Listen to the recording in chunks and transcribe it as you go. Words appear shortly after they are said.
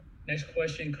Next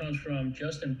question comes from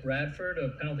Justin Bradford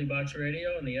of Penalty Box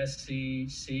Radio and the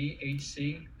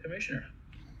SCCHC Commissioner.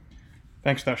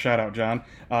 Thanks for that shout out, John.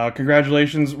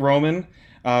 Congratulations, Roman.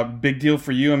 Big deal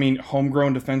for you. I mean,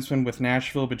 homegrown defenseman with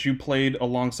Nashville, but you played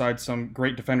alongside some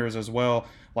great defenders as well,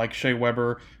 like Shea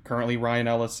Weber, currently Ryan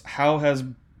Ellis. How has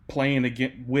playing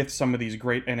again with some of these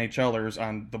great NHLers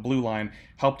on the blue line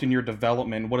helped in your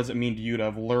development? What does it mean to you to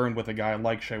have learned with a guy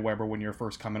like Shea Weber when you're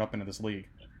first coming up into this league?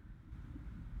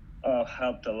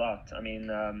 Helped a lot. I mean,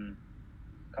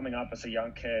 coming up as a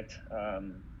young kid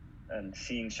and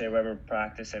seeing Shea Weber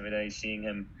practice every day, seeing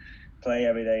him play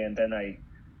every day, and then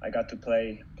I got to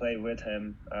play with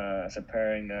him as a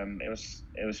pairing. It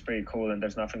was pretty cool, and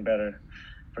there's nothing better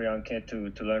for a young kid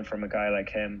to learn from a guy like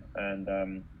him.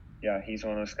 And yeah, he's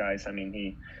one of those guys. I mean,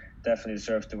 he definitely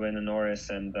deserves to win a Norris,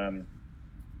 and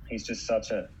he's just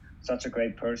such a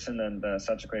great person and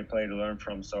such a great player to learn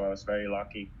from. So I was very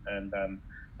lucky, and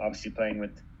obviously playing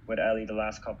with Ellie the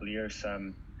last couple of years,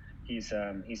 he's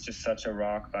just such a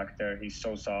rock back there. He's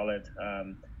so solid.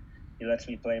 He lets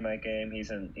me play my game.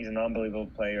 He's an unbelievable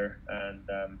player, and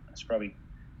I should probably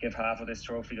give half of this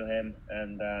trophy to him.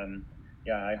 And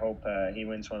yeah, I hope he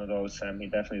wins one of those. He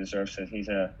definitely deserves it. He's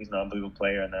an unbelievable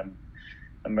player, and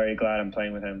I'm very glad I'm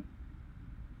playing with him.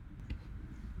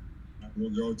 We'll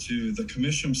go to the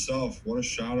commission himself. What a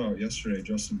shout out yesterday,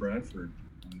 Justin Bradford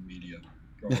on the media.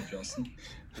 Go ahead, Justin.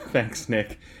 Thanks,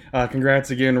 Nick. Congrats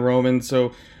again, Roman.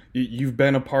 So you've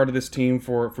been a part of this team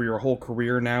for your whole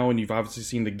career now, and you've obviously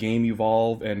seen the game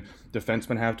evolve and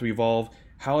defensemen have to evolve.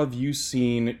 How have you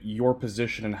seen your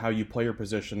position and how you play your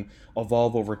position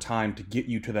evolve over time to get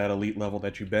you to that elite level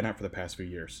that you've been at for the past few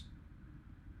years?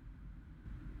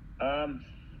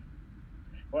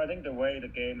 Well, I think the way the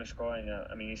game is going,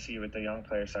 I mean, you see with the young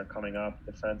players that are coming up,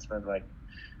 defensemen like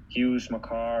Hughes,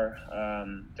 Makar,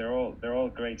 they're all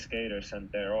great skaters,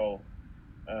 and they're all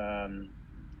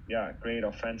great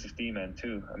offensive D-men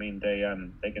too. I mean,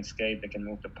 they can skate, they can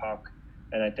move the puck,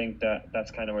 and I think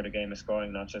that's kind of where the game is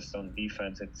going. Not just on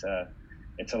defense, it's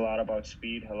a lot about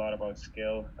speed, a lot about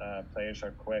skill. Players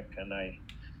are quick, and I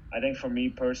think for me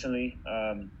personally,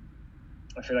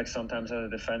 I feel like sometimes as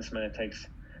a defenseman,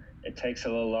 it takes a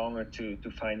little longer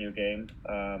to find your game.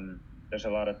 There's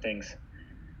a lot of things.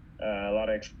 A lot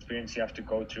of experience you have to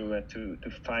go through to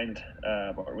find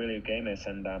what really your game is.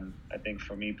 And I think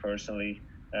for me personally,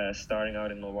 starting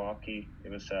out in Milwaukee, it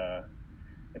was a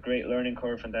great learning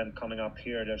curve. And then coming up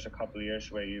here, there's a couple of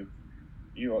years where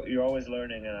you're always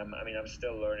learning, and I'm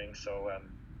still learning. So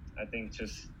I think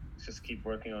just keep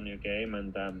working on your game,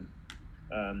 and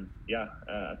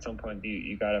at some point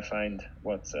you gotta find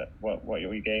what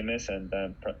your game is, and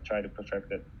try to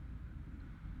perfect it.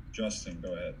 Justin,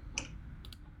 go ahead.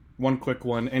 One quick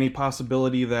one. Any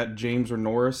possibility that James or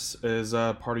Norris is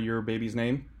part of your baby's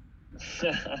name?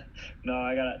 No,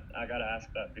 I gotta ask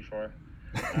that before.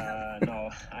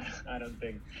 No, I don't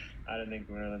think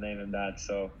we're gonna name him that.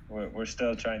 So we're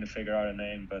still trying to figure out a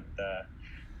name, but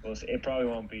we'll see. It probably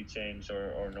won't be James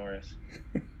or Norris.